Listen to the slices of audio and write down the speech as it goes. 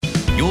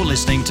You're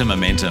listening to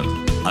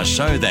Momentum, a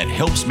show that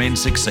helps men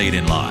succeed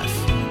in life.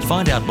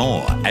 Find out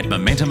more at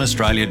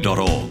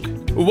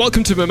momentumaustralia.org.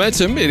 Welcome to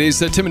Momentum. It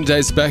is Tim and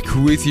Des back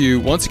with you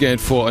once again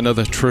for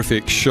another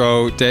terrific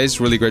show.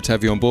 Des, really great to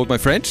have you on board, my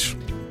friend.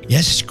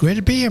 Yes, it's great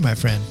to be here, my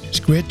friend. It's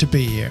great to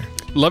be here.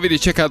 Love you to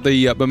check out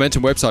the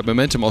Momentum website,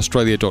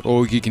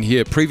 momentumaustralia.org. You can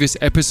hear previous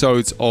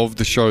episodes of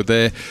the show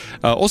there.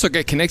 Also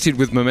get connected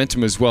with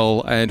Momentum as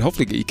well, and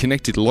hopefully get you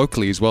connected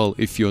locally as well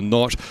if you're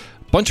not.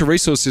 Bunch of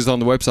resources on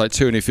the website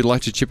too, and if you'd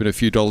like to chip in a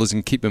few dollars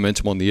and keep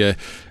Momentum on the air,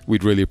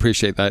 we'd really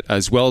appreciate that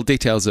as well.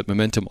 Details at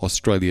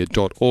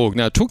momentumaustralia.org.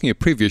 Now, talking of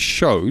previous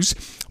shows,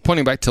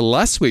 pointing back to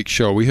last week's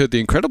show, we heard the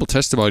incredible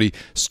testimony,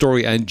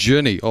 story and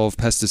journey of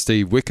Pastor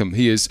Steve Wickham.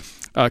 He is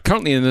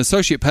currently an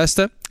associate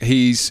pastor.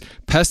 He's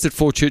pastored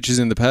 4 churches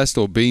in the past,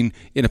 or been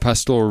in a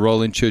pastoral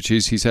role in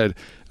churches. He's had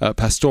a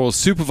pastoral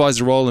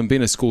supervisor role and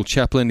been a school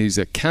chaplain. He's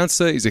a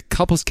counselor. He's a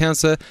couples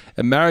counselor,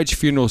 a marriage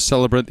funeral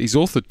celebrant. He's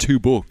authored 2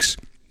 books.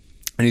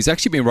 And he's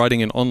actually been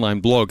writing an online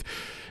blog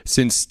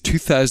since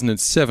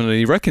 2007, and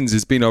he reckons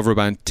there's been over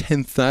about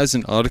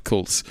 10,000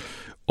 articles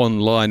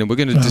online, and we're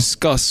going to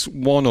discuss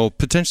one or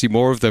potentially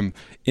more of them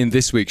in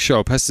this week's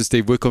show. Pastor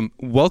Steve Wickham,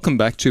 welcome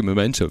back to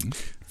Momentum.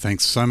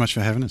 Thanks so much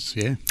for having us,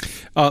 yeah.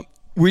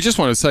 We just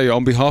want to say,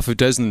 on behalf of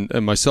Des and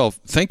myself,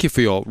 thank you for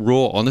your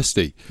raw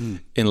honesty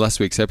in last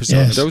week's episode.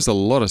 Yes. There was a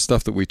lot of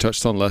stuff that we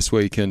touched on last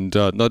week, and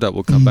no doubt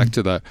we'll come back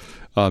to that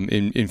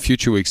in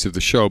future weeks of the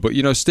show. But,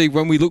 you know, Steve,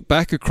 when we look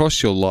back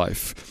across your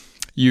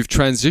life, you've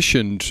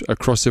transitioned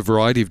across a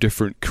variety of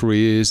different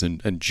careers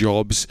and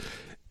jobs,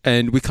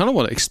 and we kind of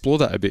want to explore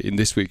that a bit in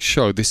this week's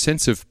show, this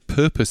sense of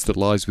purpose that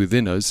lies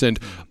within us. And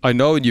I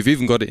know, and you've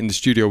even got it in the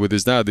studio with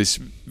us now, this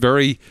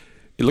very...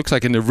 It looks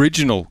like an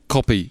original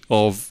copy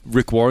of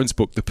Rick Warren's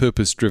book, The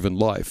Purpose-Driven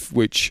Life,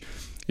 which,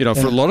 you know,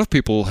 for a lot of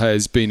people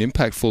has been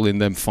impactful in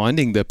them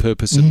finding their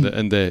purpose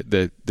and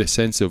their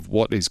sense of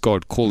what is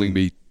God calling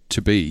me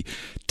to be.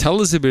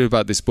 Tell us a bit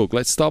about this book.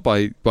 Let's start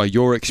by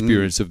your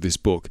experience of this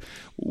book.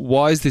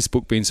 Why has this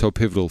book been so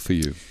pivotal for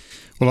you?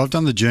 Well, I've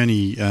done the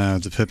journey,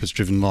 The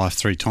Purpose-Driven Life,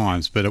 3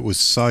 times, but it was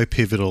so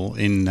pivotal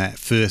in that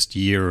first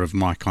year of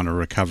my kind of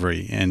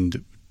recovery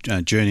and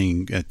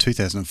journeying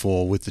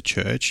 2004 with the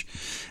church,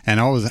 and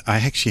I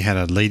actually had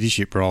a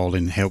leadership role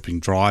in helping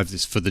drive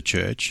this for the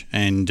church,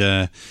 and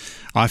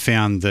I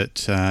found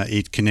that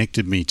it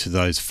connected me to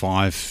those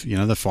 5,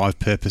 the 5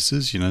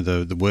 purposes,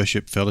 the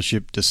worship,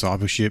 fellowship,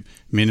 discipleship,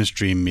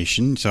 ministry, and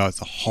mission. So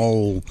it's a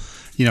whole,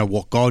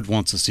 what God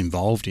wants us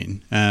involved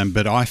in.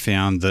 But I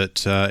found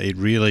that it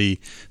really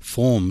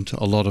formed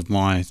a lot of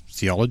my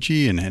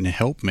theology and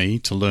helped me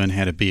to learn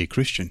how to be a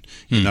Christian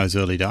in those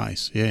early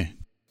days. Yeah.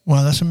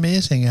 Well, that's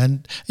amazing.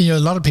 And, a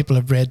lot of people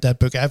have read that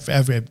book.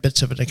 I've read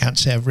bits of it. I can't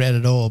say I've read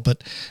it all,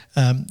 but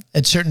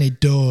it certainly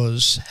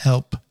does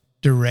help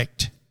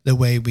direct the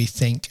way we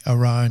think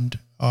around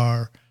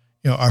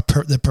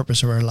the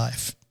purpose of our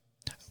life.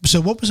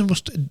 So what was the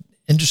most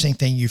interesting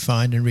thing you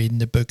found in reading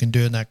the book and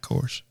doing that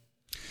course?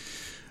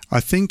 I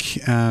think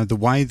the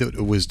way that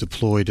it was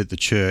deployed at the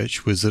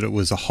church was that it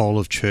was a whole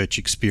of church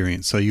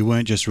experience. So you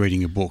weren't just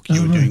reading a book;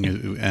 you were doing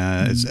it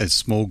as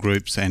small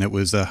groups, and it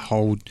was an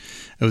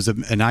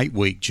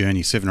 8-week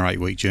journey, 7 or 8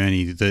 week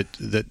journey.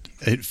 That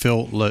it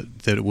felt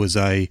that it was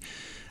a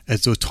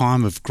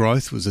time of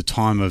growth, it was a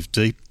time of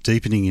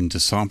deepening in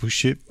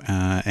discipleship,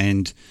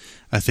 and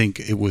I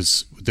think there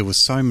were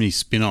so many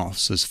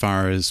spin-offs as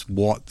far as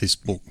what this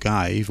book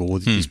gave, or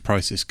this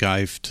process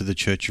gave to the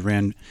church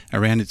around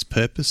its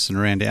purpose and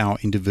around our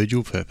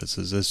individual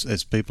purposes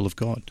as people of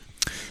God.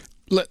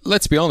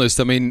 Let's be honest.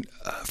 I mean,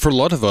 for a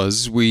lot of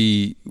us,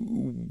 we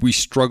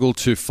struggle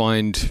to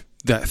find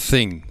that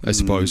thing, I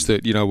suppose,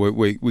 that,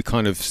 we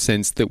kind of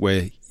sense that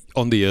we're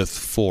on the earth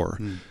for.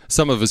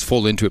 Some of us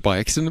fall into it by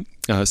accident.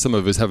 Some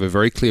of us have a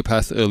very clear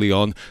path early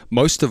on.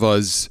 Most of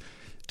us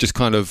just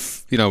kind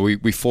of,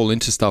 we fall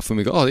into stuff and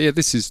we go, oh yeah,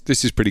 this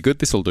is pretty good,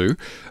 this'll do.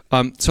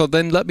 So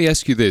then let me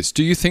ask you this.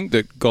 Do you think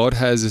that God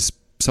has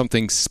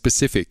something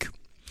specific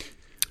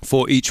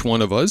for each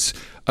one of us?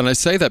 And I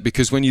say that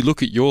because when you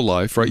look at your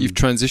life, right, you've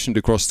transitioned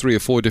across 3 or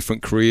 4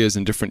 different careers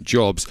and different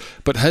jobs,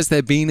 but has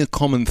there been a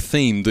common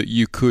theme that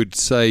you could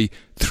say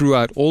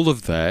throughout all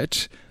of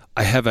that,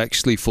 I have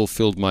actually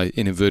fulfilled my,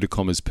 in inverted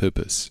commas,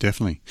 purpose?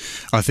 Definitely.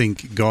 I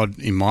think God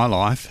in my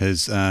life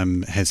has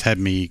had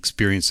me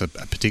experience a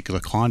particular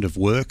kind of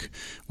work,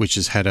 which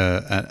has had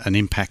an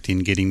impact in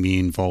getting me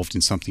involved in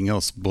something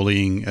else.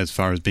 Bullying, as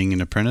far as being an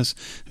apprentice,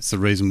 it's the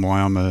reason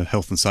why I'm a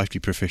health and safety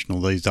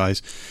professional these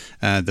days.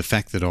 The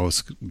fact that I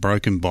was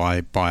broken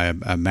by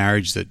a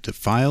marriage that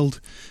failed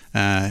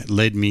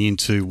led me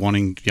into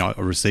wanting to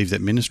receive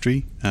that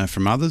ministry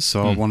from others.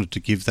 So I wanted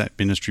to give that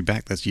ministry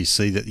back. You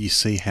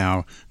see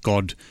how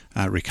God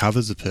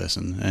recovers a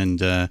person,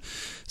 and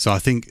so I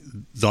think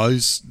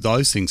those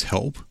things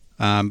help.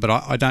 But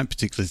I don't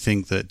particularly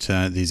think that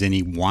there's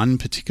any one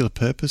particular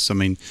purpose. I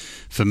mean,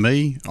 for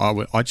me,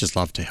 I just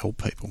love to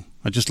help people.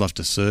 I just love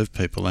to serve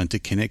people and to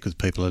connect with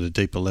people at a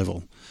deeper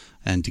level.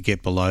 and to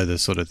get below the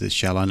sort of the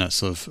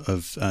shallowness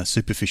of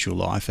superficial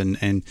life,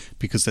 and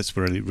because that's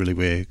really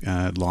where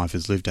life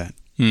is lived at.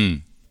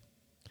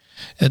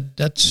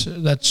 That's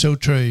so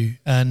true.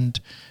 And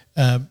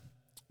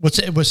what's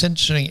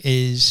interesting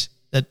is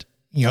that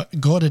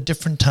God at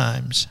different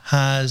times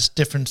has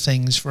different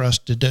things for us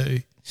to do,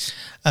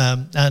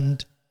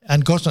 and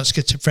God's not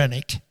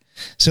schizophrenic,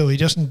 so He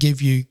doesn't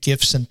give you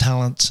gifts and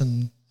talents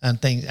and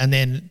things and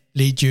then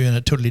lead you in a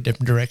totally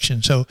different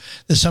direction. So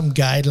there's some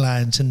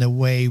guidelines in the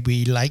way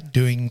we like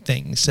doing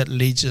things that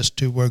leads us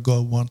to where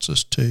God wants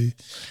us to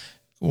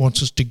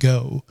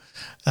go.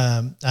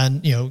 And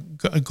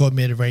God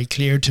made it very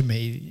clear to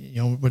me,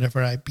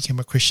 whenever I became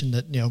a Christian,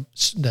 that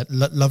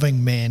that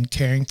loving men,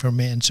 caring for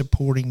men,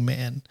 supporting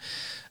men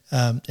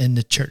in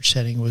the church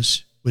setting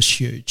was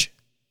huge.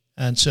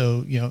 And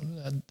so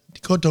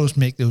God does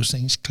make those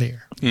things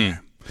clear. Yeah.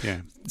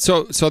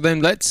 So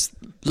then let's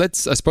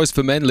I suppose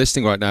for men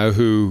listening right now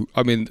who,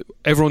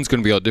 everyone's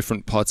going to be on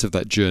different parts of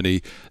that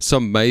journey.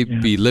 Some may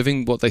be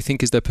living what they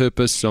think is their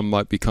purpose. Some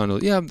might be kind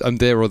of, I'm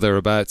there or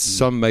thereabouts.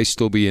 Some may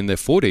still be in their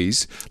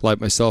 40s, like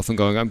myself, and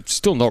going, I'm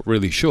still not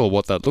really sure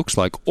what that looks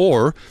like.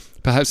 Or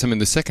perhaps I'm in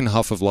the second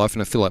half of life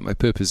and I feel like my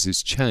purpose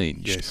has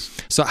changed. Yes.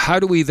 So how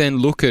do we then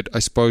look at, I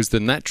suppose, the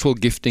natural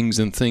giftings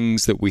and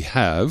things that we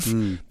have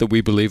that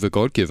we believe are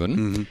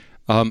God-given?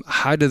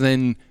 How do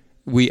then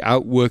we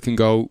outwork and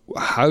go,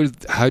 how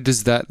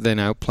does that then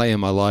outplay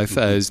in my life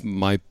as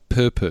my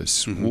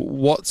purpose?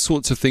 What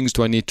sorts of things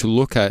do I need to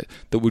look at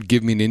that would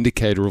give me an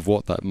indicator of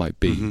what that might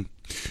be?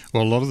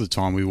 Well, a lot of the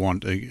time we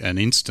want an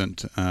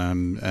instant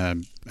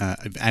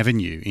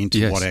avenue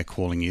into what our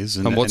calling is,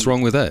 and what's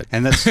wrong with that?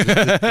 And that's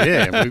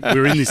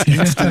we're in this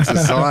instant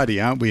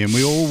society, aren't we? And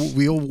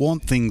we all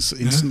want things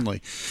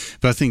instantly.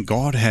 But I think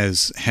God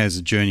has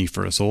a journey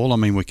for us all.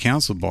 We're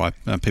counselled by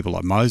people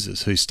like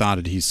Moses, who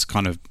started his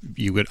kind of,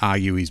 you would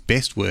argue, his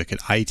best work at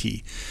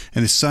 80.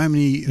 And there's so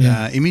many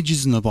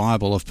images in the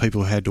Bible of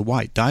people who had to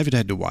wait. David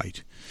had to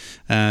wait.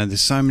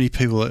 There's so many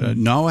people.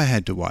 Noah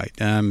had to wait.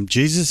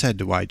 Jesus had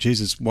to wait.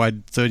 Jesus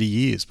waited 30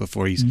 years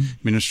before his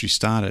ministry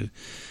started.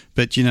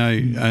 But,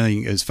 I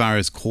think as far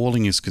as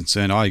calling is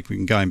concerned,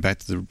 going back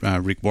to the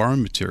Rick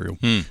Warren material,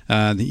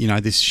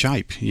 this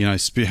shape,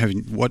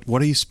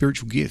 what are your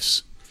spiritual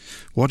gifts?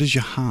 What is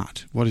your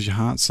heart? What does your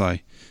heart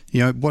say?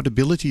 What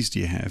abilities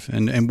do you have,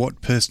 and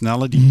what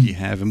personality do you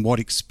have, and what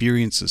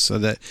experiences? So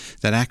that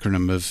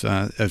acronym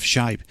of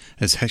SHAPE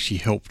has actually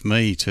helped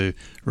me to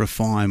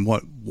refine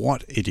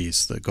what it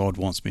is that God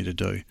wants me to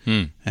do,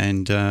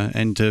 and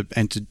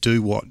to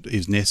do what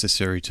is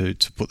necessary to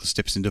put the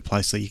steps into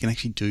place so you can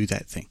actually do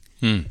that thing.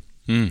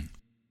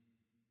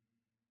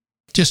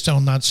 Just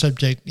on that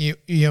subject,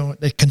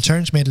 it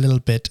concerns me a little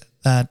bit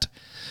that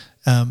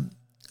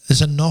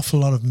there's an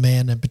awful lot of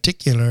men in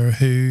particular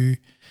who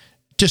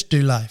just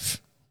do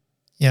life.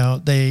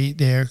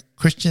 They're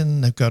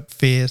Christian, they've got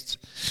faith,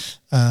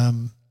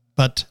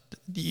 but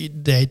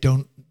they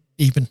don't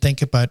even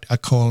think about a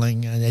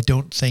calling, and they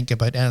don't think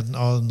about anything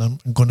other than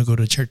I'm going to go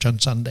to church on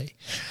Sunday,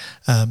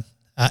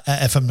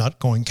 if I'm not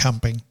going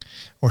camping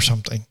or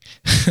something.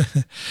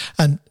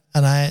 and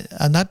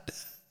that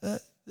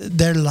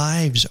their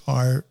lives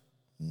are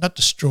not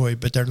destroyed,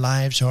 but their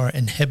lives are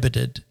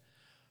inhibited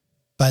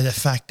by the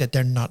fact that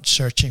they're not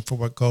searching for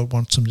what God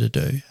wants them to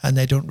do. And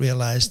they don't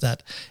realize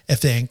that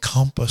if they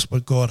encompass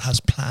what God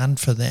has planned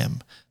for them,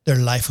 their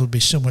life will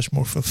be so much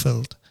more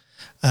fulfilled.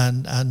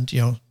 And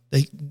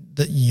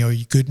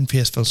good and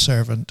faithful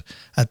servant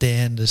at the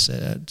end is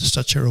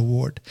such a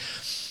reward.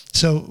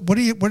 So what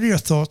are your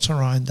thoughts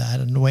around that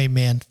and the way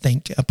men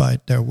think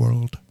about their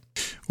world?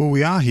 Well,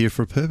 we are here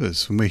for a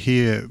purpose, and we're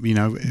here,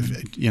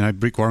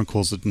 Rick Warren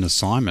calls it an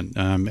assignment,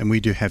 and we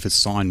do have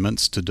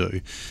assignments to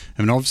do.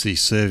 Obviously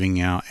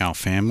serving our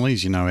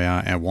families,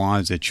 our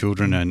wives, our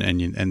children,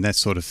 and that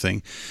sort of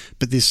thing.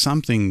 But there's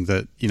something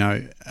that,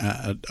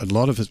 a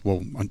lot of us,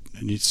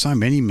 so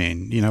many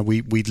men,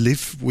 we do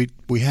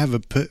have a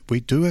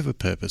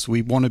purpose.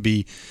 We're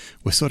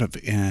sort of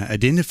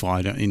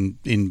identified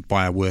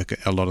by our work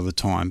a lot of the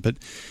time, but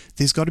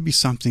there's got to be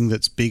something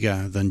that's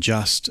bigger than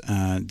just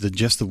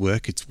the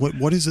work. It's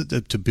what is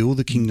it to build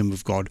the kingdom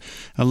of God?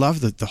 I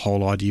love the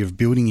whole idea of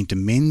building into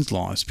men's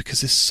lives,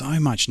 because there's so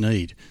much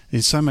need.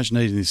 There's so much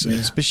need in this,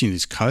 especially in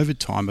this COVID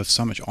time of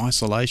so much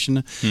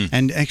isolation,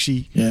 and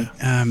actually,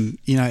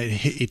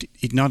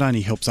 it not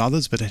only helps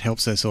others, but it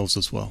helps ourselves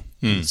as well.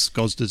 It's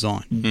God's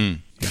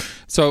design.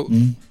 So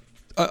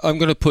I'm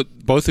going to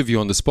put both of you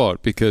on the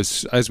spot,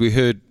 because as we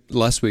heard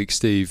last week,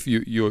 Steve,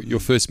 your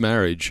first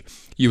marriage,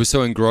 you were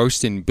so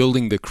engrossed in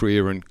building the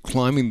career and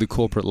climbing the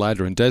corporate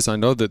ladder. And Des, I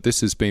know that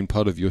this has been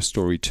part of your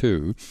story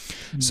too.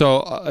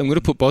 So I'm going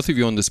to put both of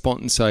you on the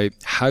spot and say,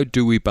 how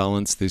do we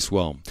balance this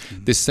well?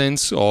 This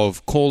sense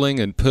of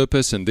calling and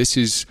purpose, and this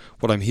is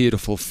what I'm here to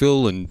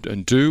fulfill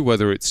and do,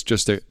 whether it's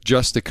just a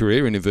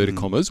career in inverted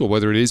commas, or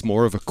whether it is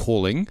more of a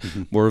calling,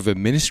 more of a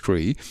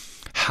ministry.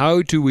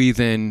 How do we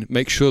then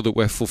make sure that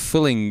we're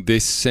fulfilling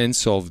this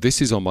sense of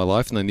this is on my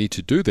life and I need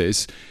to do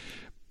this,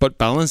 but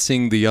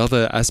balancing the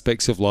other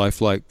aspects of life,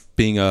 like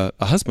being a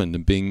husband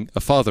and being a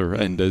father,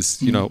 and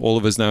as you know, all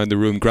of us now in the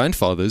room,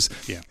 grandfathers.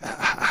 Yeah.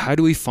 How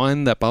do we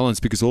find that balance?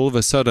 Because all of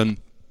a sudden,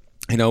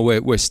 you know,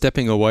 we're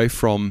stepping away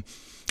from,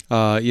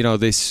 you know,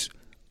 this.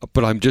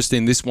 But I'm just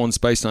in this one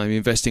space, and I'm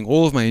investing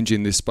all of my energy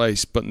in this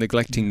space, but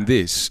neglecting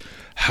this.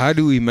 How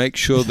do we make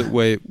sure that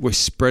we're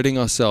spreading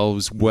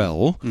ourselves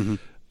well?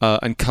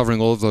 And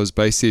covering all of those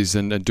bases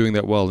and doing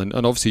that well. And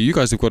obviously you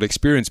guys have got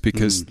experience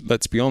because,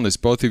 let's be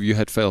honest, both of you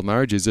had failed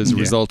marriages as a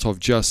result of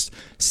just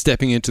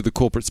stepping into the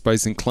corporate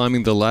space and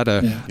climbing the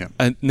ladder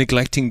and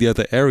neglecting the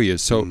other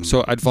areas.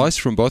 So advice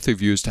from both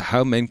of you as to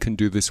how men can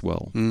do this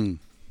well.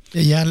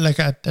 Yeah,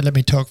 let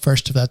me talk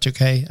first, if that's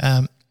okay.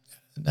 And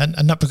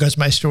not because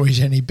my story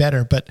is any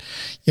better, but,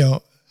 you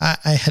know,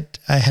 I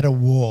had a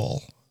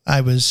wall.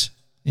 I was,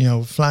 you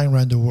know, flying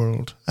around the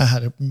world. I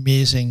had an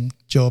amazing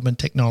job in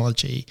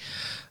technology.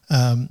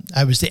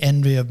 I was the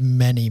envy of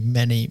many,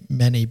 many,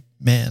 many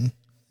men,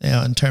 you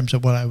know, in terms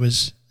of what I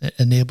was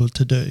enabled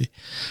to do.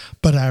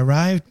 But I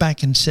arrived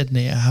back in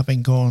Sydney,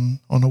 having gone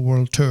on a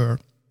world tour,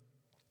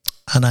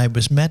 and I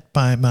was met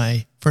by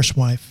my first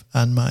wife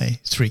and my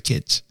 3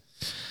 kids.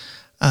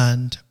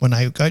 And when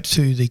I got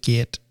through the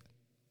gate,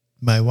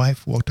 my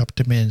wife walked up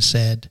to me and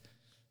said,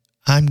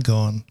 "I'm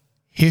gone.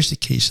 Here's the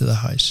keys to the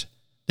house.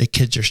 The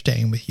kids are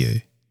staying with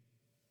you."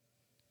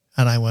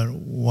 And I went,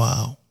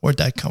 wow, where'd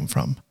that come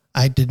from?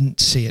 I didn't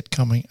see it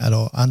coming at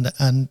all.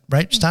 And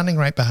standing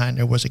right behind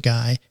her was a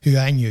guy who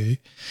I knew,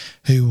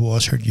 who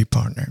was her new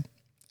partner.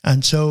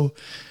 And so,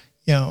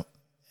 you know,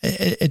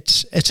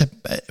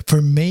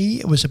 for me,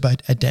 it was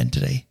about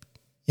identity.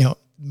 You know,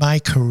 my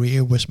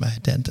career was my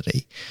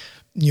identity.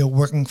 You know,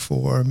 working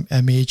for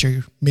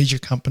major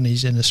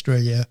companies in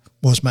Australia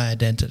was my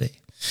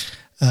identity.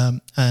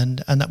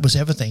 And that was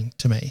everything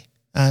to me.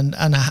 And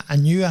I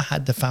knew I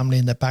had the family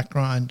in the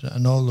background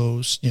and all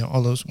those, you know,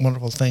 all those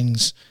wonderful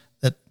things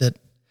that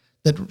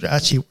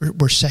actually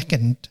were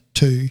second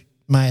to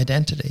my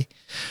identity.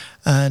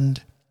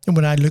 And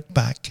when I look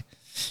back,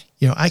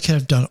 you know, I could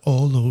have done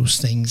all those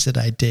things that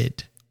I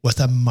did with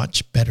a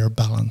much better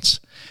balance.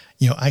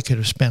 You know, I could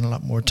have spent a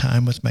lot more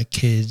time with my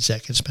kids. I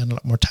could spend a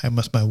lot more time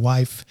with my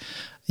wife.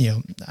 You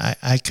know,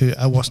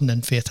 I wasn't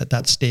in faith at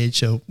that stage,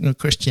 so, you know,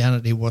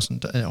 Christianity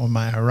wasn't on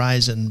my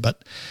horizon.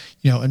 But,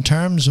 you know, in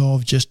terms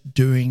of just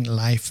doing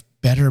life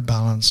better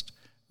balanced,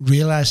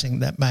 realizing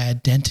that my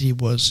identity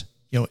was,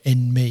 you know,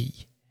 in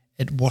me.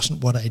 It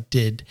wasn't what I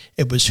did.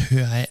 It was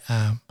who I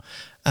am.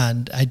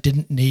 And I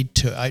didn't need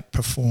to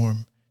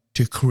outperform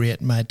to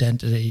create my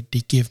identity, to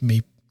give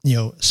me, you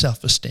know,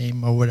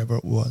 self-esteem or whatever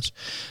it was.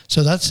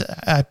 So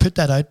I put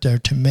that out there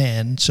to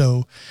men.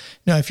 So,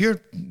 you know, if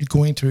you're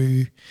going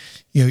through,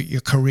 you know,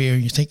 your career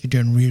and you think you're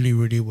doing really,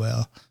 really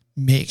well,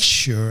 make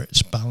sure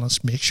it's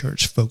balanced, make sure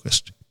it's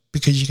focused,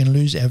 because you can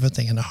lose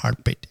everything in a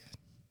heartbeat.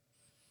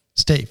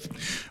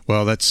 Steve?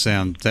 Well,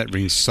 that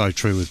rings so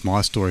true with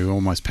my story. We're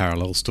almost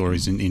parallel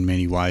stories in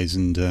many ways.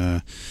 And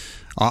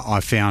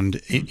I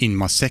found in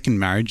my second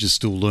marriage is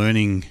still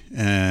learning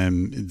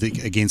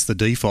against the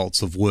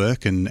defaults of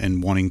work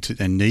and wanting to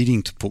and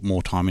needing to put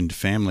more time into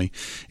family.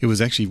 It was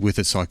actually with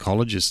a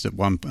psychologist at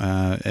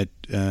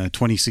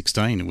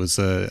 2016. It was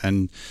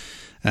when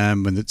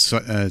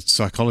the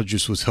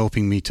psychologist was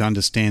helping me to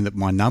understand that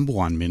my number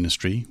one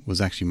ministry was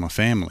actually my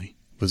family.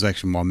 Was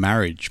actually my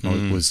marriage.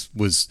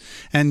 Was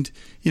and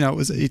you know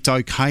it's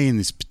okay in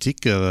this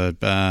particular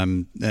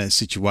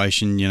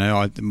situation. You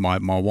know, my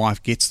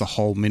wife gets the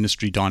whole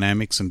ministry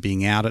dynamics and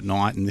being out at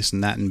night and this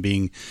and that and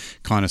being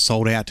kind of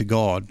sold out to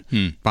God.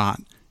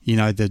 But you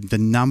know the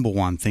number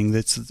one thing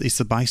it's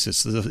the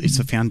basis. It's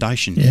the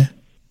foundation. Yeah.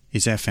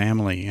 Is our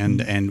family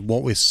and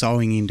what we're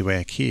sowing into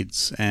our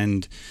kids,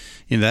 and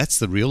you know that's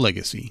the real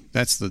legacy.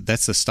 That's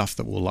the stuff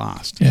that will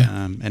last.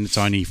 Yeah. And it's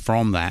only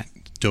from that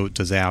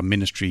does our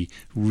ministry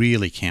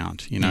really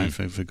count, you know,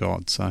 for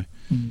God. So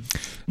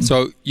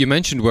you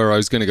mentioned where I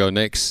was going to go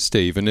next,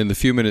 Steve, and in the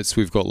few minutes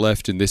we've got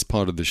left in this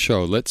part of the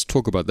show, let's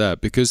talk about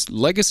that, because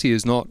legacy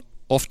is not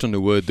often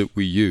a word that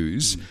we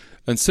use,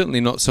 and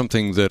certainly not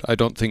something that I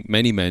don't think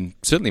many men,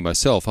 certainly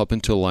myself, up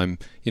until I'm,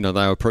 you know,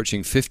 now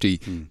approaching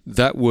 50,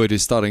 that word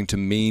is starting to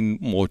mean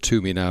more to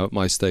me now at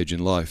my stage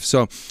in life.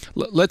 So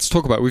let's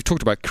talk about, we've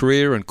talked about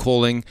career and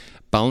calling,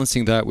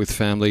 balancing that with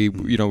family.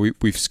 You know,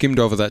 we've skimmed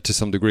over that to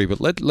some degree, but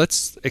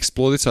let's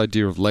explore this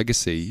idea of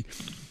legacy.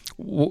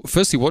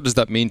 Firstly, what does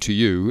that mean to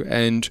you,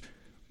 and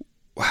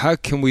how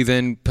can we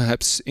then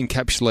perhaps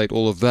encapsulate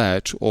all of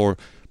that or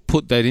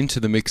put that into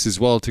the mix as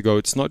well to go,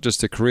 it's not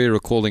just a career, a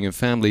calling and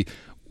family.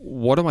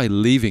 What am I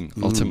leaving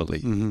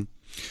ultimately?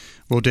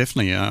 Well,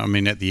 definitely. I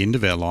mean, at the end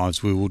of our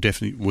lives, we will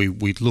definitely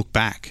we look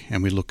back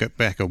and we look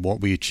back at what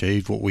we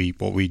achieved, what we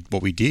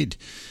did,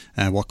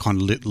 what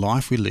kind of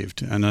life we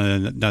lived.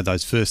 And no,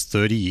 those first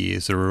 30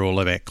 years are all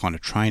about kind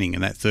of training,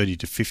 and that 30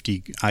 to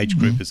 50 age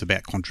group is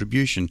about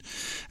contribution.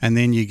 And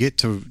then you get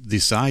to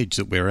this age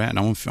that we're at,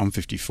 and I'm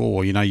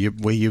 54. You know,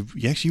 where you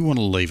actually want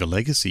to leave a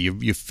legacy.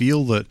 You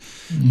feel that,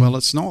 well,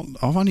 it's not.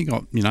 I've only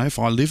got, you know, if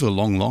I live a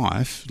long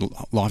life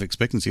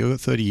expectancy, I've got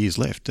 30 years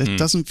left. That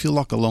doesn't feel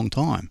like a long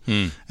time.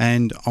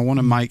 And I want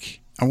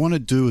to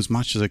do as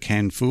much as I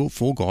can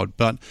for God,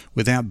 but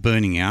without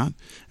burning out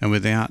and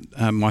without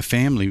my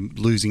family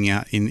losing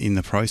out in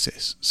the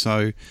process.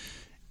 So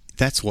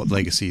that's what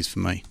legacy is for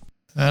me.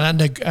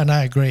 And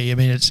I agree. I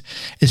mean, it's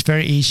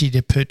very easy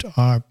to put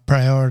our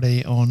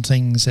priority on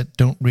things that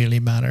don't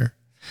really matter,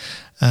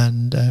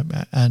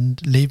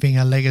 and leaving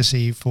a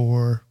legacy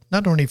for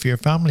not only for your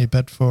family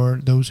but for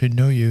those who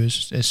know you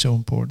is so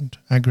important.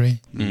 I agree.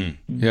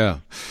 Yeah.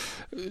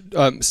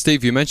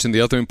 Steve, you mentioned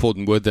the other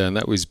important word there, and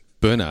that was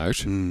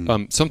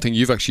burnout, something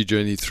you've actually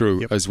journeyed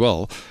through as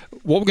well.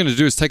 What we're going to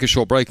do is take a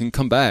short break and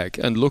come back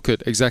and look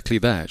at exactly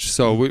that.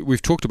 So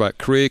we've talked about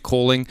career,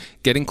 calling,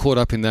 getting caught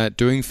up in that,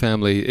 doing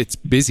family. It's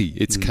busy.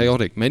 It's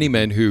chaotic. Many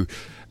men who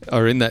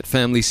are in that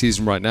family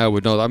season right now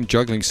would know, I'm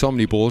juggling so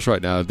many balls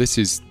right now.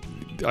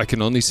 I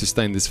can only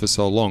sustain this for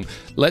so long.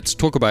 Let's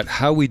talk about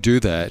how we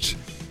do that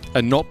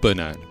and not burn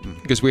out,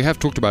 because we have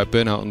talked about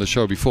burnout on the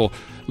show before.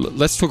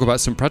 Let's talk about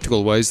some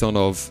practical ways then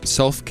of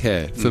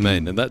self-care for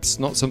men, and that's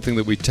not something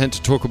that we tend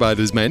to talk about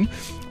as men,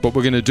 but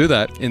we're going to do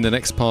that in the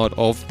next part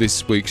of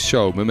this week's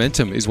show.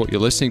 Momentum is what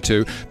you're listening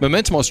to.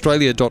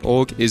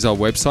 MomentumAustralia.org is our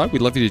website.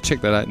 We'd love you to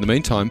check that out in the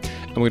meantime,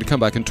 and we're going to come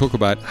back and talk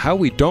about how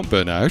we don't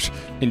burn out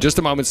in just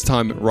a moment's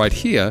time right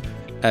here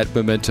at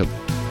Momentum.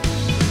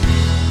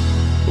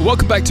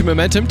 Welcome back to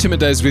Momentum. Tim and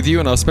Des with you,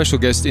 and our special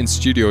guest in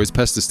studio is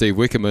Pastor Steve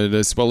Wickerman,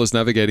 as well as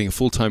navigating a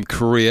full-time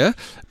career,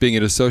 being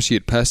an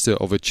associate pastor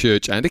of a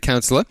church and a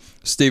counsellor.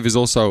 Steve is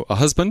also a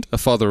husband, a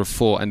father of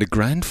 4, and a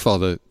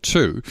grandfather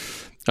too.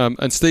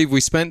 And Steve,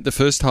 we spent the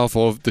first half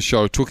of the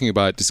show talking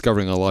about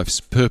discovering our life's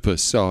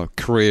purpose, our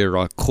career,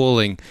 our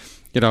calling,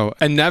 you know,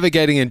 and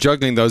navigating and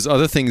juggling those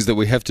other things that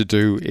we have to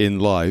do in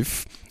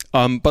life.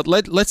 But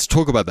let's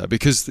talk about that,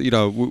 because, you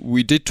know,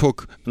 we did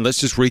talk, and let's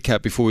just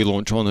recap before we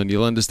launch on, and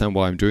you'll understand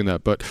why I'm doing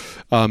that. But,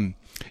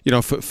 you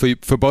know,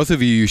 for both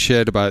of you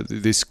shared about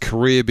this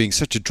career being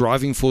such a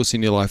driving force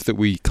in your life that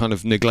we kind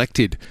of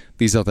neglected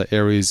these other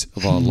areas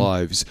of our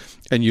lives,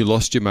 and you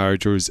lost your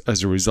marriage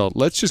as a result.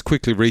 Let's just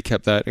quickly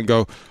recap that and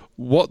go,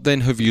 what then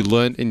have you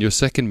learned in your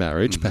second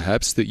marriage,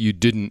 perhaps, that you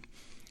didn't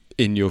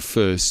in your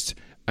first?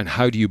 And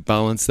how do you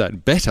balance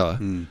that better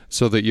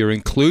so that you're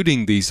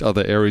including these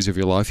other areas of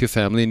your life, your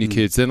family and your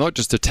kids? They're not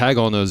just a tag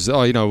on as,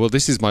 oh, you know, well,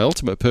 this is my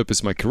ultimate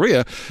purpose, my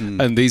career,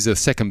 and these are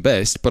second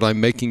best, but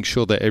I'm making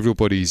sure that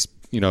everybody's,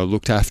 you know,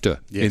 looked after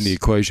in the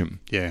equation.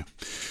 Yeah.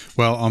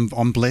 Well,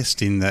 I'm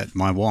blessed in that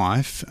my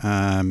wife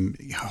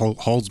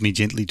holds me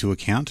gently to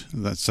account,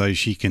 so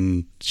she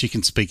can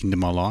speak into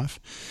my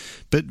life.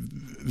 But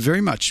very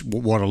much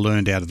what I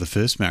learned out of the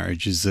first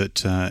marriage is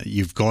that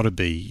you've got to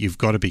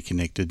be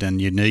connected,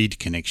 and you need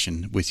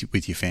connection with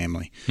your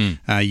family.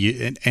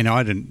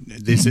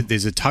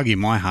 There's a tug in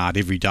my heart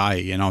every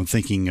day, and I'm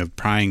thinking of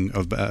praying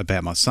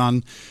about my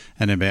son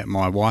and about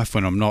my wife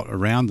when I'm not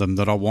around them,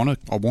 that I want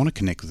to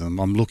connect with them.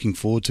 I'm looking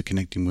forward to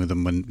connecting with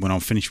them when I'm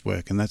finished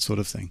work and that sort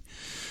of thing.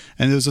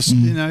 And there was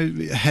you know,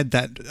 had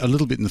that a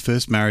little bit in the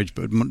first marriage,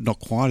 but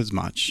not quite as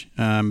much.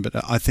 But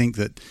I think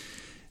that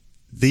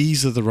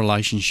these are the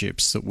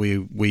relationships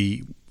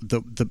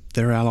that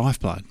they're our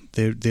lifeblood.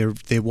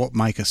 They're what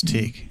make us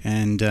tick.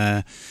 And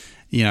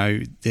you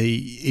know,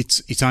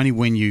 it's only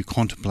when you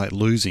contemplate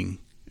losing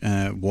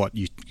what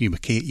you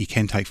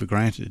can take for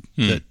granted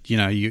that, you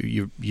know,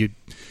 you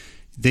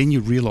then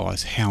you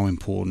realise how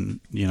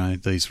important, you know,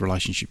 these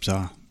relationships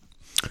are.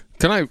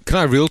 Can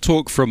I real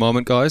talk for a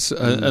moment, guys?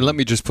 And let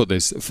me just put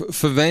this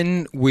for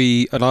then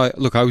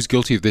I was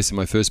guilty of this in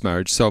my first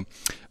marriage. So.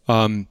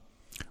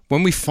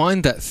 When we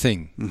find that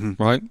thing,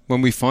 right?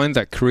 When we find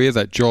that career,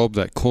 that job,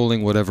 that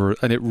calling, whatever,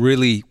 and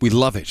we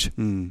love it.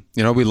 You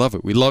know, we love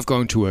it. We love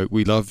going to work.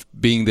 We love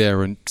being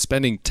there and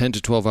spending 10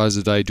 to 12 hours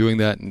a day doing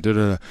that and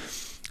da-da-da.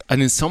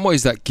 And in some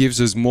ways that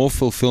gives us more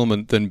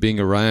fulfillment than being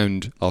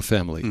around our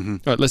family.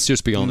 Right, let's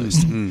just be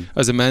honest.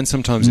 As a man,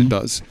 sometimes it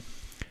does.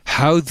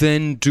 How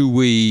then do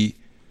we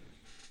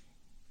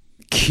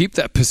keep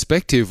that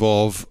perspective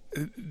of,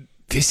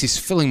 this is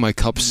filling my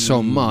cup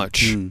so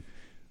much,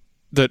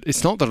 that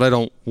it's not that I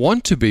don't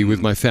want to be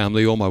with my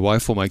family or my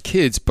wife or my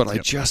kids, but I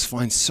just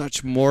find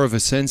such more of a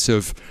sense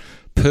of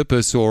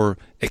purpose or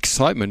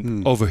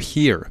excitement over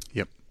here.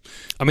 Yep.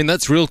 I mean,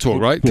 that's real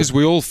talk, right? Because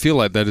we all feel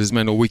like that as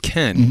men, or we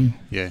can.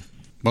 Yeah.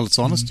 Well, it's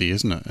honesty,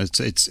 isn't it?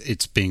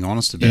 It's being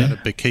honest about it,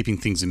 but keeping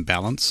things in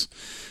balance.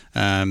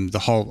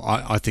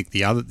 I think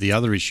the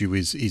other issue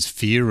is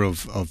fear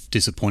of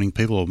disappointing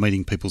people or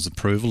meeting people's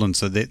approval, and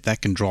so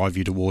that can drive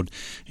you toward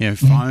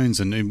phones,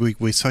 and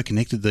we're so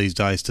connected these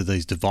days to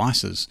these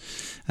devices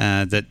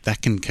that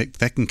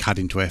can cut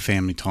into our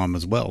family time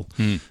as well.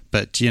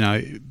 But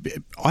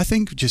I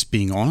think just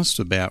being honest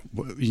about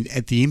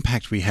the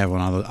impact we have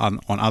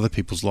on other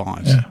people's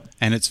lives,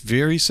 and it's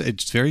very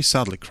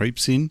subtle. It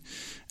creeps in,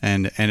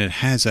 and it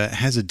has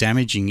a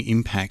damaging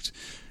impact.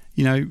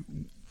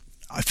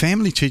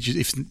 Family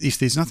teaches, if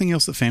there's nothing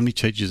else that family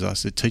teaches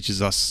us, it teaches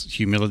us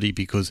humility,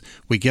 because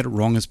we get it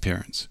wrong as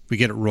parents. We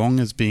get it wrong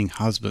as being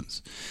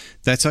husbands.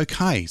 That's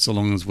okay, so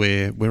long as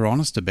we're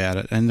honest about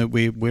it, and that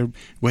we're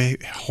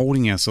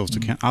holding ourselves to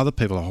account. Other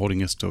people are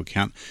holding us to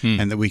account,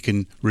 and that we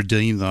can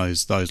redeem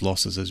those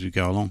losses as we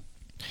go along.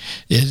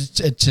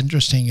 It's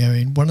interesting. I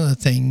mean, one of the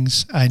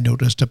things I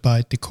noticed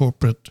about the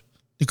corporate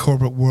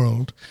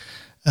world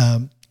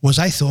was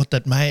I thought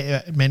that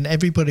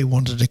everybody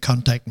wanted to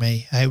contact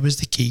me. I was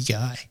the key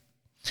guy,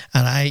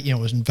 and I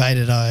was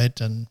invited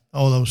out and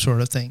all those sort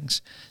of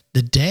things.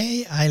 The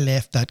day I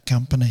left that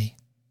company,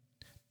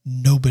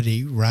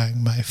 nobody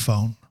rang my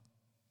phone.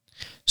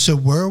 So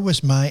where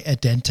was my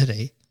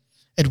identity?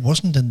 It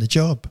wasn't in the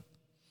job.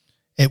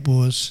 It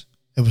was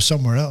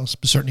somewhere else,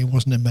 but certainly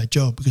wasn't in my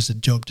job, because the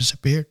job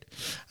disappeared,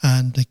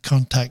 and the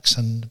contacts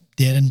and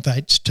the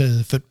invites to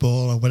the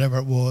football or whatever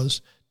it was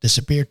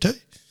disappeared too.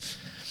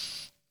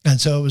 And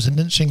so it was an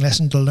interesting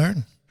lesson to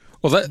learn.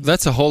 Well,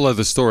 that's a whole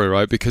other story,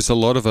 right? Because a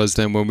lot of us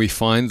then, when we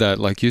find that,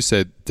 like you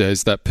said,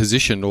 there's that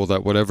position or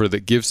that whatever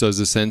that gives us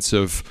a sense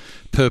of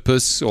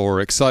purpose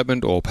or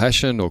excitement or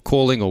passion or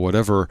calling or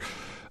whatever,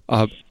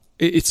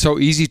 it's so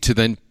easy to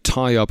then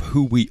tie up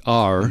who we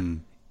are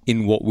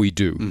in what we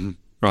do,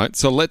 right?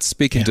 So let's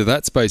speak into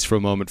that space for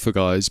a moment for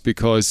guys,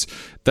 because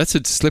that's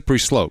a slippery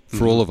slope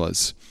for all of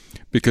us.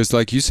 Because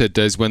like you said,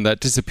 Des, when that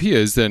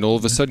disappears, then all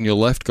of a sudden you're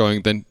left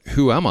going, then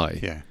who am I?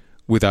 Yeah.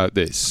 Without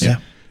this. Yeah.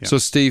 So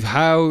Steve,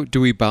 how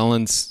do we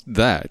balance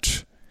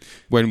that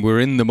when we're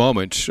in the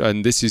moment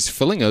and this is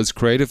filling us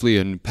creatively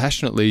and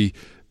passionately,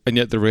 and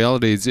yet the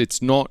reality is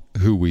it's not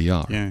who we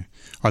are? Yeah.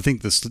 I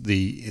think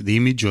the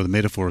image or the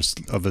metaphor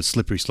of a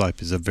slippery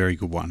slope is a very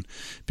good one,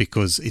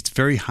 because it's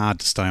very hard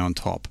to stay on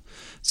top.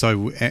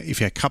 So if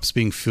our cup's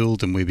being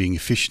filled and we're being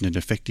efficient and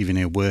effective in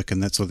our work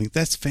and that sort of thing,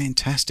 that's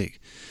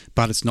fantastic,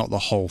 but it's not the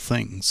whole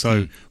thing.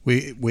 So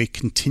we're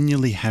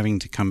continually having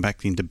to come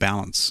back into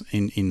balance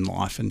in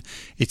life, and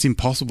it's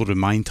impossible to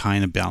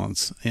maintain a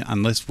balance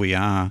unless we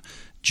are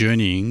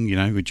journeying,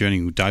 we're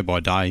journeying day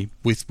by day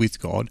with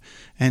God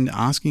and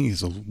asking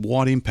ourselves,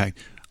 what impact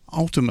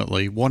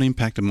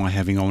am I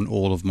having on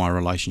all of my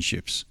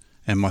relationships?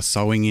 Am I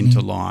sowing into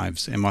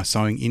lives? Am I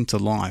sowing into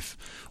life?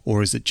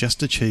 Or is it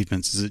just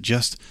achievements? Is it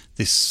just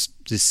this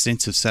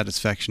sense of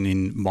satisfaction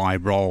in my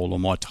role or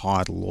my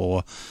title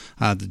or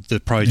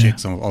the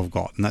projects I've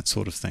got and that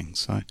sort of thing?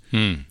 So,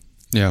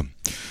 yeah.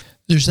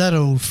 There's that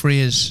old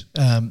phrase,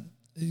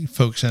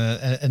 folks,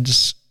 and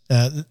just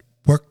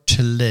work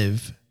to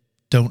live,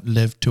 don't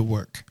live to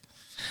work.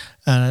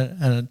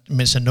 And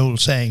it's an old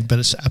saying, but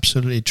it's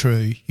absolutely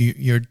true.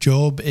 Your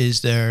job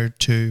is there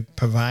to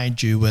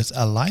provide you with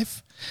a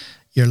life.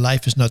 Your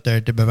life is not there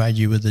to provide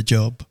you with a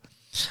job.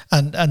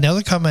 And the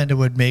other comment I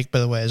would make, by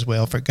the way, as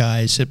well for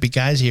guys, it'd be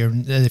guys here,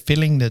 the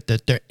feeling that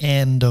they're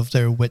end of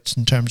their wits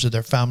in terms of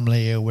their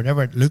family or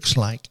whatever it looks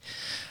like.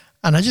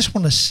 And I just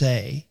want to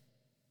say,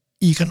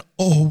 you can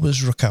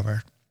always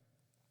recover.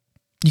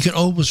 You can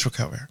always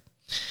recover.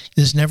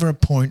 There's never a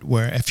point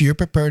where if you're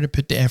prepared to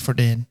put the effort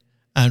in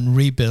and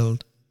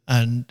rebuild,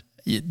 and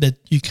that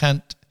you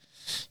can't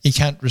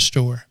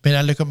restore. I mean,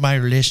 I look at my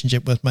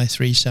relationship with my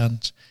three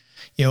sons.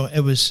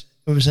 It was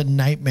a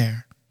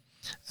nightmare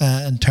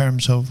in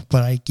terms of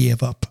what I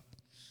gave up.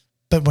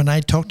 But when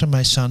I talk to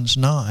my sons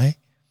now,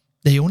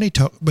 they only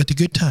talk about the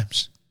good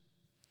times.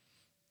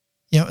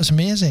 It's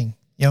amazing.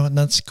 And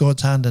that's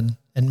God's hand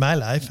in my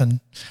life,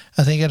 and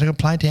I think it'll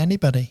apply to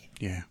anybody.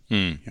 Yeah.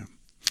 Yeah.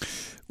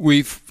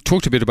 We've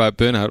talked a bit about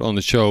burnout on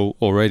the show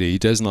already.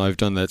 Des and I have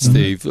done that,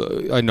 Steve.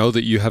 I know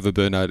that you have a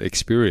burnout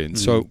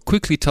experience. So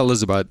quickly tell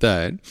us about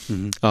that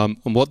and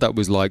what that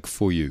was like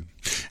for you.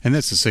 And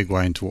that's a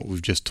segue into what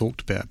we've just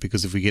talked about,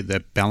 because if we get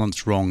that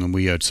balance wrong and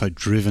we are so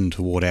driven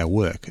toward our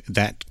work,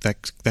 that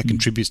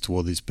contributes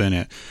toward this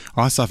burnout.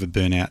 I suffered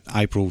burnout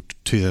April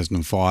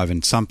 2005,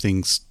 and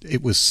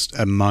it was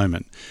a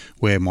moment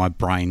where my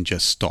brain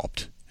just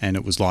stopped. And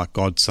it was like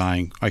God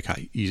saying,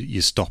 okay,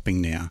 you're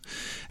stopping now.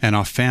 And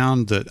I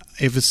found that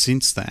ever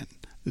since that,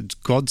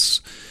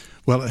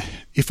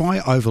 if I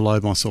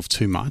overload myself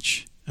too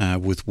much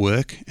with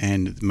work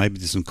and maybe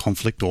there's some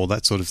conflict or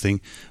that sort of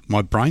thing,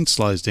 my brain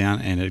slows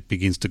down and it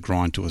begins to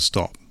grind to a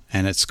stop.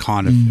 And it's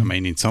kind of,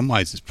 in some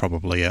ways it's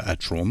probably a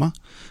trauma,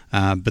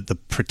 but the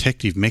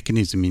protective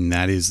mechanism in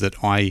that is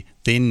that I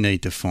then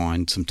need to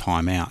find some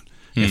time out.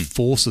 It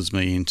forces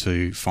me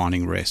into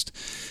finding rest.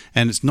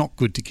 And it's not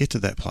good to get to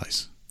that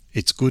place.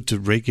 it's good to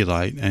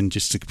regulate and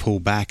just to pull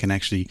back and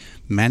actually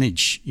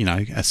manage,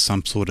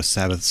 some sort of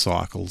Sabbath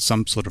cycle,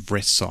 some sort of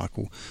rest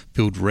cycle,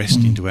 build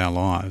rest into our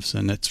lives.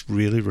 And it's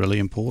really, really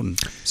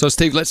important. So,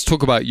 Steve, let's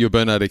talk about your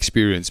burnout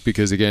experience,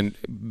 because, again,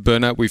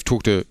 burnout, we've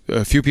talked to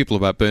a few people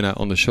about burnout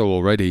on the show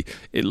already.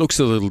 It looks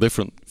a little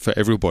different for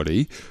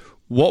everybody.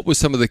 What were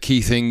some of the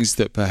key things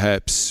that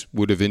perhaps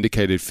would have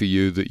indicated for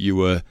you that you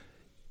were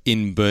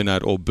in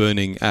burnout or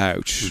burning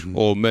out? Mm-hmm.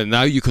 Or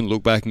now you can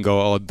look back and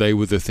go, oh, they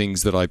were the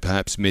things that I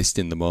perhaps missed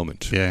in the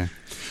moment. Yeah.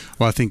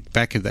 Well, I think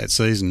back at that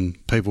season,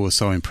 people were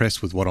so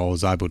impressed with what I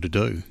was able to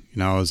do.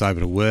 I was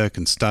able to work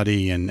and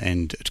study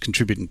and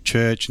contribute in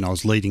church, and I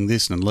was leading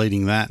this and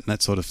leading that and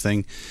that sort of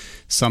thing.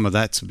 Some of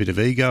that's a bit of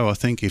ego, I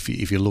think, if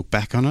you look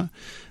back on it.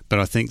 But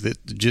I think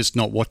that just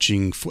not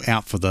watching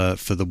out for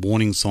the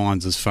warning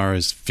signs as far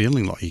as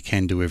feeling like you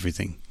can do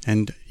everything,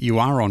 and you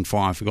are on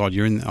fire for God.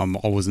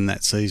 I was in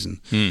that season,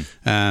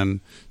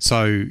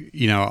 so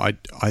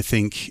I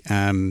think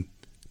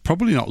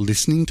probably not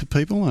listening to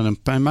people, and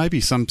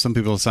maybe some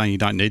people are saying you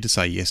don't need to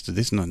say yes to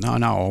this. No,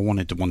 I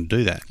wanted to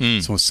do that,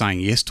 so I was saying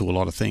yes to a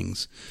lot of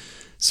things.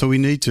 So we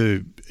need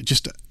to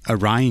just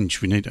arrange.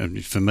 For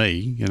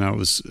me,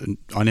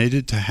 I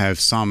needed to have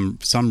some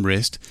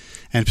rest,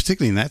 and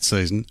particularly in that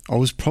season, I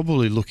was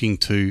probably looking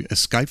to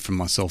escape from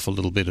myself a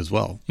little bit as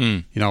well.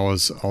 I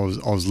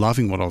was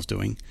loving what I was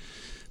doing,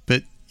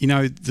 but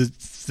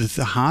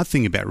the hard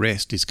thing about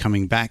rest is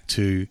coming back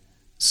to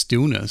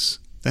stillness.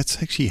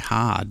 That's actually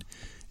hard,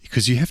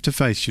 because you have to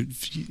face,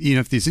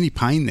 if there's any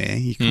pain there,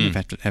 you kind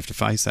of have to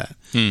face that.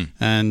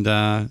 And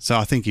so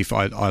I think if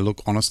I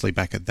look honestly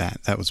back at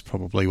that was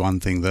probably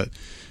one thing that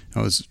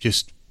I was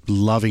just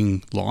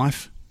loving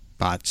life,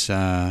 but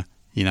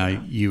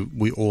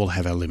we all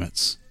have our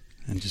limits,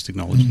 and just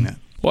acknowledging that.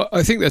 Well,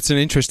 I think that's an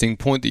interesting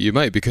point that you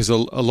make, because a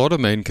lot of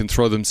men can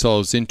throw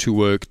themselves into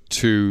work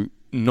to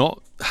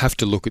not have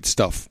to look at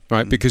stuff,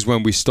 right? Because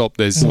when we stop,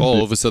 there's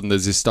all of a sudden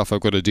there's this stuff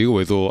I've got to deal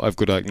with, or I've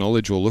got to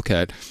acknowledge or look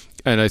at.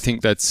 And I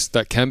think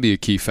that can be a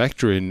key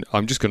factor in,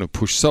 I'm just going to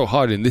push so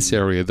hard in this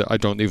area that I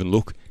don't even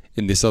look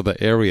in this other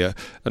area.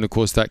 And of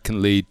course that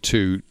can lead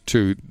to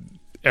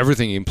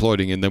everything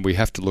imploding, and then we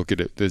have to look at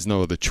it. There's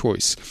no other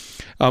choice.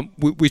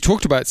 We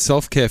talked about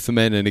self-care for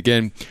men, and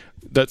again,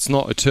 that's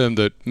not a term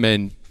that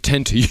men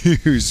tend to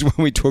use when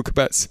we talk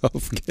about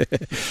self-care.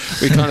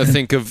 We kind of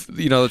think of,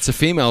 it's a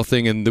female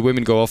thing, and the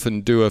women go off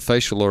and do a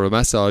facial or a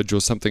massage or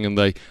something, and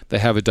they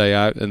have a day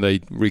out and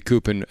they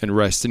recoup and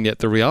rest. And yet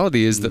the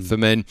reality is that for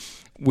men,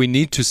 we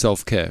need to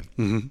self-care.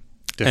 Mm-hmm.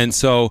 And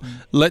so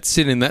let's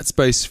sit in that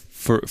space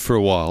for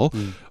a while.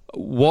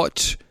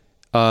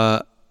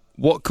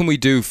 What can we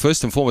do,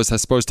 first and foremost, I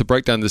suppose, to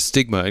break down the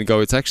stigma and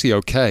go, it's actually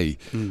okay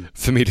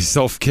for me to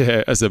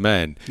self-care as a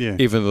man,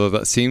 even though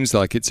that seems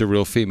like it's a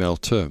real female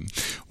term?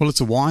 Well,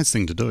 it's a wise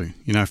thing to do.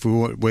 If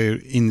we're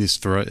in this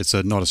it's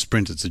not a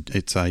sprint,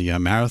 it's a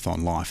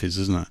marathon life,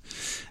 isn't it?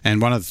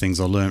 And one of the things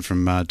I learned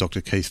from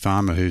Dr. Keith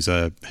Farmer, who's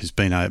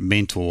been a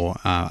mentor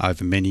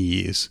over many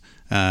years,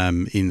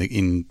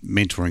 in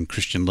mentoring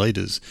Christian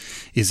leaders,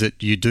 is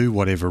that you do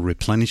whatever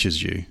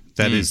replenishes you.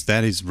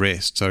 That is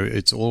rest. So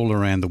it's all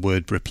around the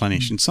word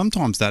replenish, and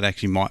sometimes that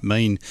actually might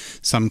mean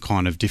some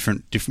kind of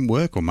different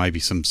work, or maybe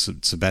some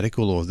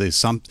sabbatical, or there's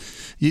some.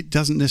 It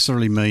doesn't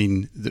necessarily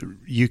mean that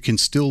you can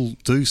still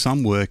do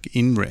some work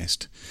in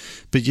rest,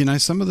 but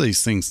some of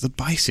these things, the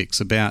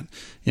basics about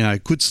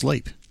good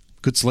sleep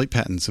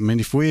patterns. I mean,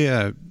 if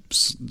we're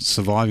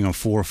surviving on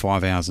 4 or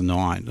 5 hours a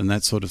night and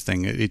that sort of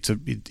thing,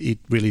 it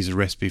really is a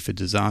recipe for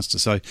disaster.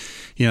 So,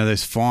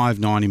 there's 5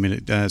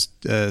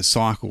 90-minute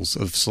cycles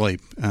of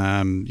sleep.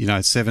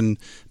 7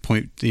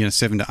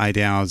 to 8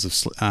 hours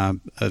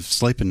of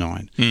sleep a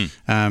night.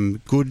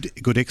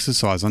 Good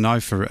exercise. I know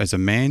as a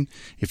man,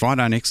 if I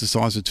don't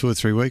exercise for 2 or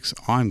 3 weeks,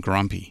 I'm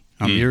grumpy.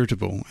 I'm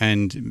irritable,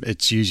 and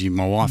it's usually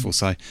my wife will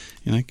say,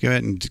 go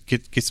out and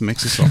get some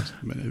exercise.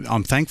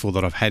 I'm thankful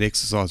that I've had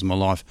exercise in my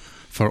life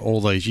for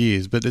all these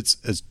years, but it's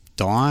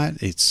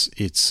diet,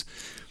 it's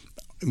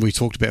we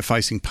talked about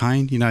facing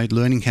pain,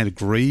 learning how to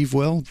grieve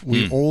well.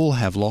 We all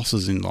have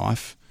losses in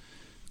life.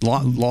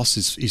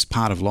 Loss is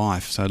part of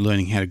life, so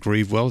learning how to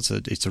grieve well,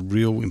 it's a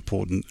real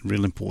important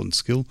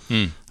skill.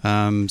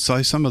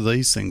 So some of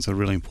these things are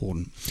really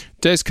important.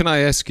 Des, can I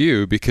ask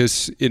you,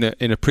 because in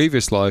a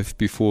previous life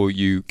before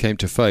you came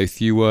to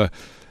faith, you were,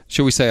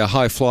 shall we say, a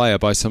high flyer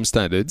by some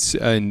standards,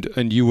 and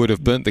you would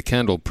have burnt the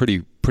candle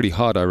pretty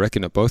hard, I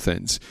reckon, at both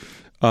ends.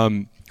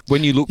 When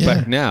you look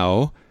back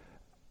now,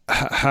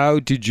 how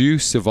did you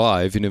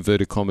survive, in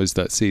inverted commas,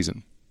 that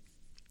season?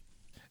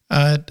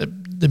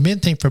 The main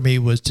thing for me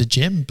was the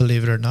gym,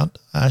 believe it or not.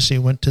 I actually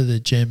went to the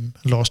gym,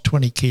 lost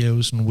 20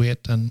 kilos in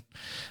weight, and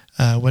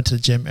went to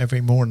the gym every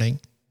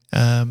morning.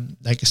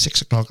 Like at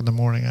 6 o'clock in the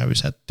morning, I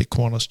was at the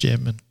Qantas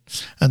gym,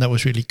 and that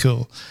was really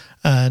cool.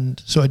 And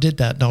so I did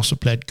that, and also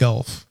played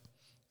golf,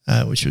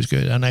 which was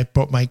good. And I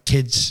brought my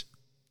kids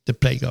to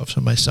play golf, so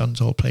my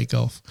sons all play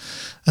golf.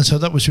 And so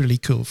that was really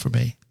cool for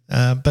me.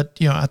 But,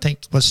 I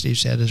think what Steve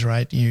said is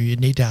right. You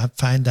need to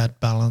find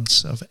that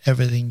balance of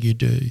everything you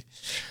do.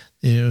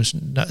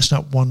 It's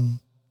not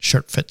one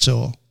shirt fits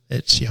all.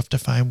 You have to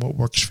find what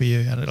works for you,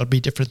 and it'll be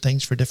different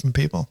things for different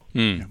people.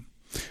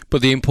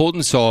 But the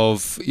importance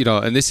of,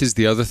 and this is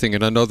the other thing,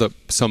 and I know that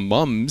some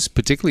mums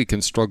particularly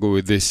can struggle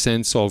with this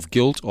sense of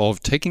guilt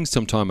of taking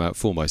some time out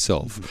for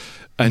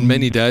myself. And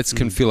many dads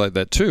can feel like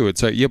that too.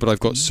 It's like, yeah, but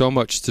I've got so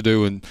much to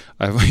do, and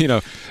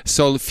I've,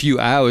 so few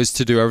hours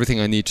to do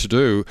everything I need to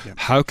do. Yeah.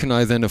 How can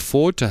I then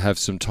afford to have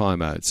some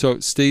time out? So,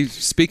 Steve,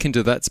 speak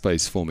into that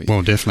space for me.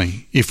 Well,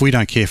 definitely. If we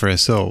don't care for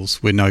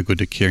ourselves, we're no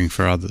good at caring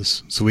for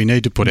others. So we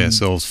need to put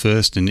ourselves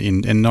first, and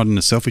not in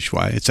a selfish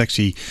way. It's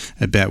actually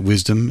about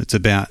wisdom. It's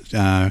about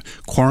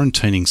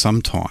quarantining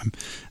some time,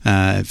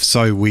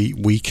 so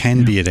we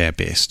can be at our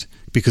best.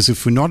 Because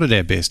if we're not at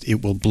our best,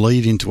 it will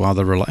bleed into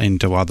other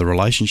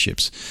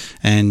relationships,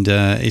 and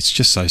it's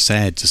just so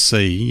sad to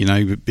see.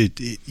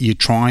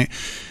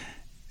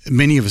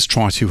 Many of us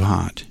try too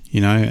hard.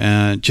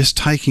 Just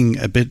taking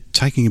a bit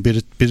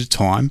of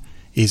time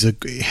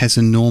has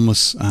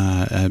enormous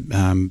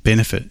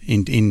benefit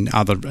in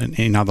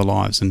other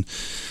lives, and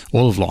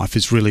all of life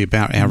is really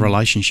about our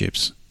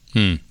relationships.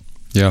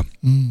 Yeah,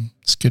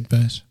 it's good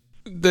base.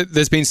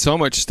 There's been so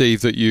much,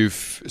 Steve, that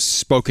you've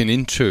spoken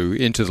into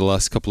the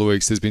last couple of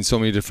weeks. There's been so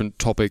many different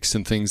topics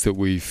and things that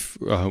we've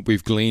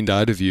gleaned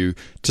out of you.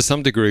 To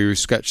some degree, we've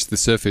scratched the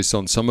surface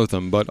on some of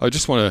them. But I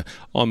just want to,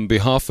 on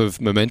behalf of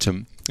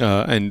Momentum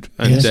and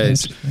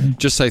Des,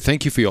 just say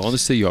thank you for your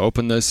honesty, your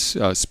openness,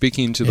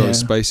 speaking into those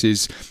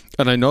spaces.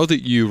 And I know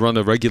that you run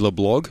a regular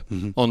blog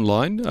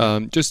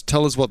online. Just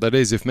tell us what that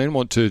is. If men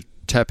want to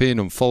tap in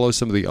and follow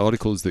some of the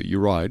articles that you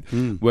write,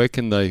 where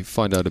can they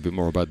find out a bit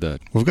more about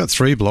that? We've got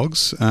 3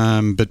 blogs,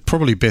 but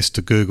probably best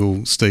to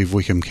Google Steve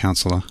Wickham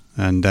Counsellor,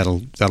 and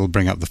that'll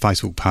bring up the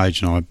Facebook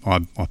page, and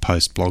I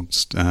post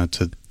blogs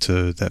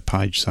to that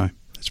page, so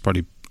that's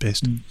probably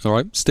best. All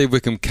right, Steve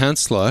Wickham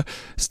Counsellor.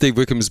 Steve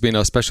Wickham has been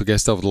our special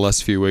guest over the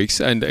last few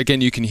weeks, and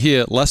again, you can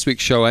hear last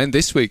week's show and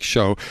this week's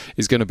show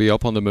is going to be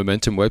up on the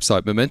Momentum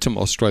website,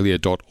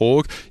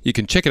 momentumaustralia.org. You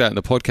can check it out in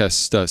the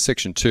podcast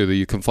section too. That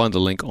you can find the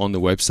link on the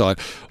website.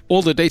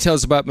 All the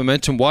details about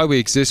Momentum, why we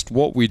exist,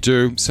 what we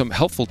do, some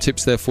helpful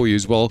tips there for you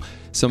as well,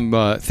 some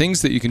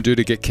things that you can do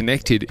to get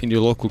connected in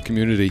your local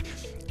community,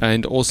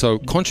 and also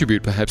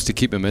contribute perhaps to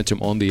keep Momentum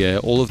on the air.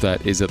 All of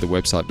that is at the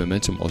website,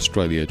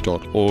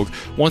 momentumaustralia.org.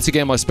 Once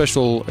again, my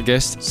special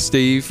guest,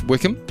 Steve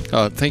Wickham.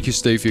 Thank you,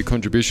 Steve, for your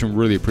contribution.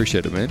 Really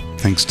appreciate it, man.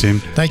 Thanks, Tim.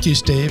 Thank you,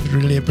 Steve.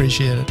 Really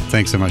appreciate it.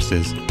 Thanks so much,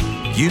 Des.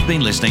 You've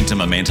been listening to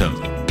Momentum,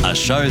 a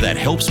show that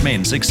helps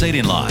men succeed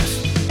in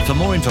life. For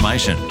more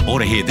information or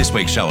to hear this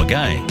week's show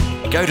again,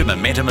 go to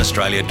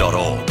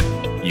momentumaustralia.org.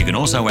 You can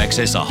also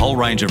access a whole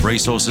range of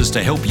resources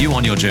to help you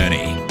on your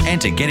journey and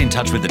to get in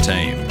touch with the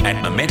team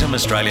at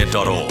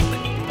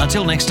momentumaustralia.org.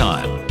 Until next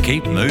time,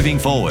 keep moving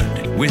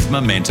forward with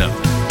Momentum.